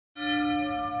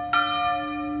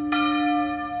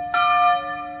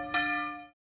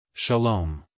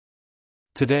Shalom.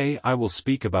 Today I will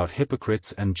speak about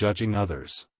hypocrites and judging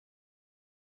others.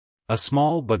 A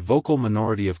small but vocal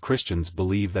minority of Christians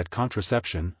believe that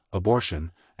contraception,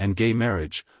 abortion, and gay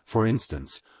marriage, for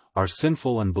instance, are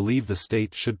sinful and believe the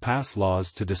state should pass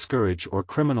laws to discourage or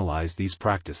criminalize these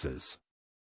practices.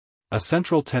 A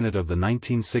central tenet of the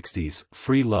 1960s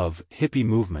free love hippie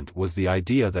movement was the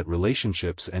idea that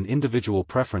relationships and individual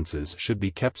preferences should be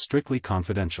kept strictly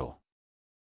confidential.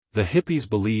 The hippies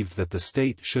believed that the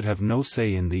state should have no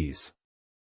say in these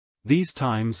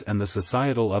times, and the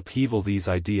societal upheaval these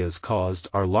ideas caused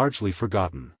are largely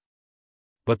forgotten.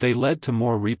 But they led to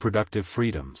more reproductive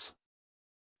freedoms.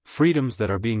 Freedoms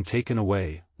that are being taken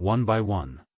away, one by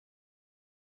one.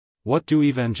 What do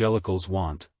evangelicals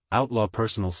want? Outlaw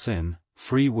personal sin,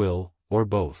 free will, or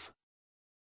both?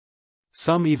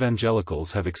 Some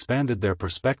evangelicals have expanded their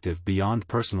perspective beyond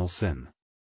personal sin.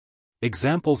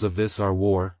 Examples of this are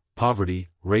war, poverty,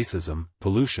 racism,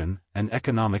 pollution, and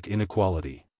economic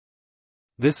inequality.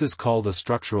 This is called a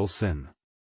structural sin.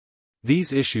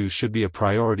 These issues should be a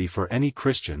priority for any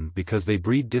Christian because they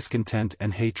breed discontent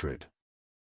and hatred.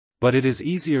 But it is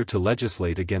easier to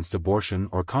legislate against abortion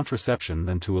or contraception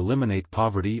than to eliminate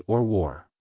poverty or war.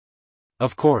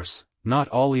 Of course, not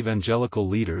all evangelical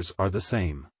leaders are the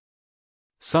same.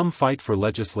 Some fight for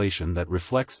legislation that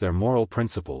reflects their moral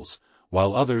principles,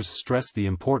 while others stress the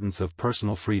importance of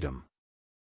personal freedom.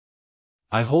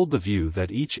 I hold the view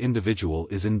that each individual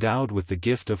is endowed with the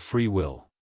gift of free will.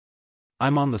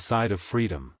 I'm on the side of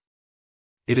freedom.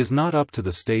 It is not up to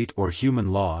the state or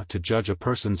human law to judge a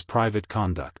person's private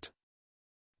conduct.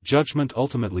 Judgment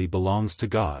ultimately belongs to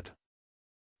God.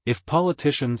 If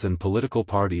politicians and political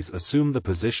parties assume the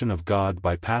position of God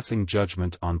by passing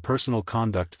judgment on personal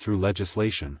conduct through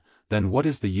legislation, then what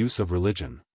is the use of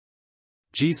religion?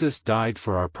 Jesus died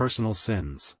for our personal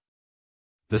sins.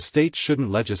 The state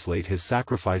shouldn't legislate his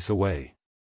sacrifice away.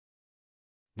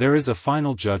 There is a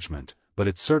final judgment, but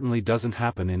it certainly doesn't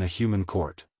happen in a human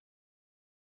court.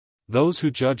 Those who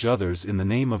judge others in the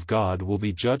name of God will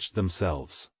be judged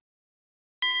themselves.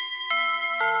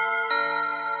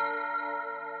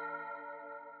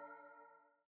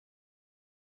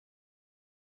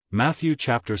 Matthew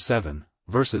chapter 7,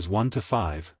 verses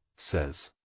 1-5,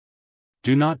 says,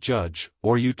 "Do not judge,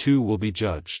 or you too will be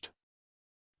judged.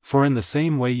 For in the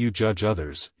same way you judge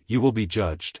others, you will be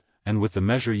judged, and with the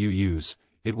measure you use,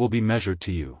 it will be measured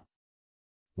to you.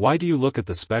 Why do you look at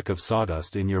the speck of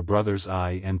sawdust in your brother's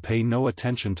eye and pay no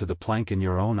attention to the plank in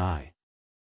your own eye?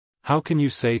 How can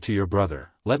you say to your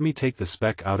brother, 'Let me take the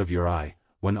speck out of your eye,'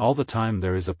 when all the time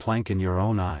there is a plank in your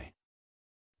own eye?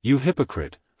 You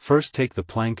hypocrite, first take the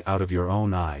plank out of your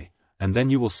own eye, and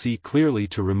then you will see clearly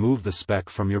to remove the speck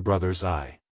from your brother's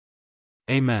eye."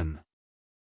 Amen.